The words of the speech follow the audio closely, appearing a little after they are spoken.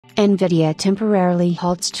NVIDIA temporarily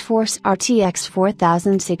halts GeForce RTX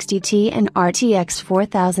 4060 Ti and RTX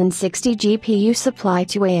 4060 GPU supply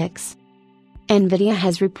to AICs. NVIDIA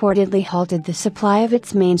has reportedly halted the supply of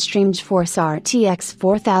its mainstream GeForce RTX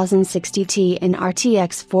 4060 Ti and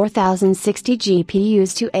RTX 4060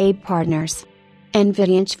 GPUs to AIC partners.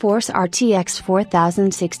 NVIDIA GeForce RTX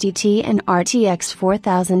 4060 Ti and RTX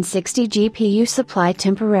 4060 GPU supply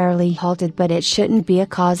temporarily halted, but it shouldn't be a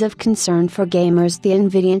cause of concern for gamers. The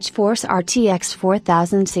NVIDIA GeForce RTX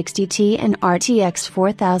 4060 Ti and RTX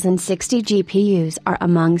 4060 GPUs are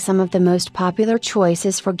among some of the most popular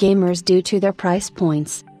choices for gamers due to their price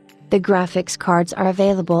points. The graphics cards are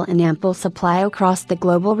available in ample supply across the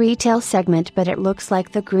global retail segment, but it looks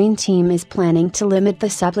like the Green Team is planning to limit the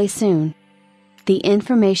supply soon. The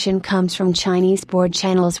information comes from Chinese board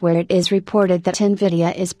channels, where it is reported that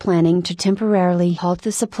NVIDIA is planning to temporarily halt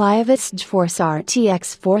the supply of its GeForce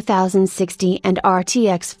RTX 4060 and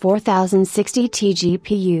RTX 4060 Ti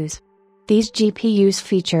GPUs. These GPUs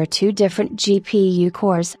feature two different GPU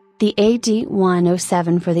cores, the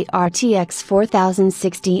AD107 for the RTX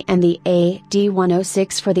 4060 and the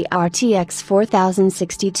AD106 for the RTX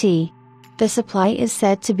 4060 Ti. The supply is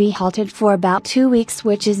said to be halted for about 2 weeks,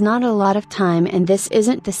 which is not a lot of time, and this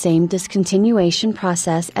isn't the same discontinuation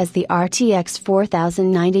process as the RTX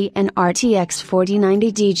 4090 and RTX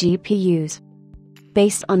 4090 GPUs.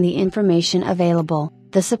 Based on the information available,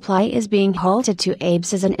 the supply is being halted to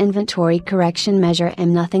AICs as an inventory correction measure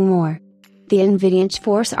and nothing more. The NVIDIA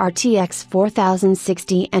GeForce RTX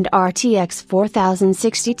 4060 and RTX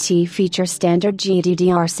 4060 Ti feature standard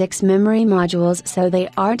GDDR6 memory modules, so they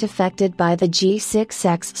aren't affected by the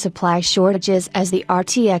G6X supply shortages as the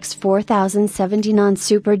RTX 4070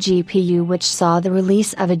 non-super GPU, which saw the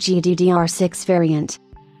release of a GDDR6 variant.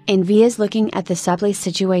 NVIDIA is looking at the supply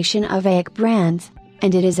situation of AIC brands,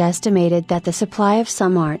 and it is estimated that the supply of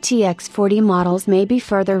some RTX 40 models may be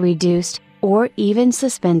further reduced, or even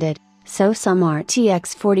suspended. So some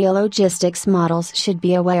RTX 40 logistics models should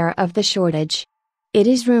be aware of the shortage. It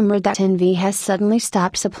is rumored that NVIDIA has suddenly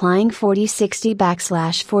stopped supplying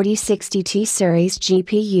 4060/4060 Ti series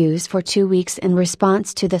GPUs for 2 weeks in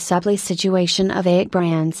response to the supply situation of AIC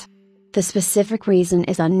brands. The specific reason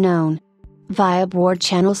is unknown. Via board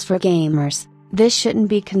channels for gamers, this shouldn't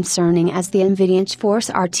be concerning, as the NVIDIA GeForce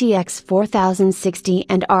RTX 4060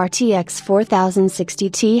 and RTX 4060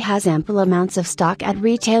 Ti has ample amounts of stock at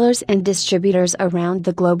retailers and distributors around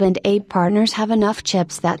the globe, and AIC partners have enough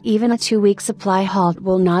chips that even a 2-week supply halt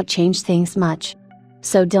will not change things much.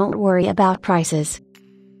 So don't worry about prices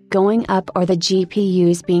going up or the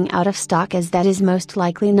GPUs being out of stock, as that is most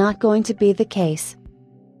likely not going to be the case.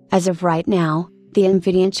 As of right now, the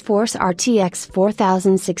NVIDIA GeForce RTX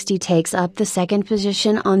 4060 takes up the second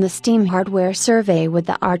position on the Steam hardware survey, with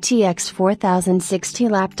the RTX 4060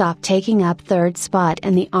 laptop taking up third spot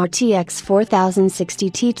and the RTX 4060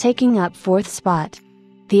 Ti taking up fourth spot.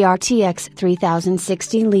 The RTX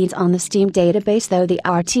 3060 leads on the Steam database, though the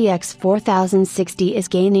RTX 4060 is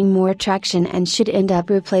gaining more traction and should end up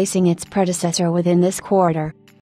replacing its predecessor within this quarter.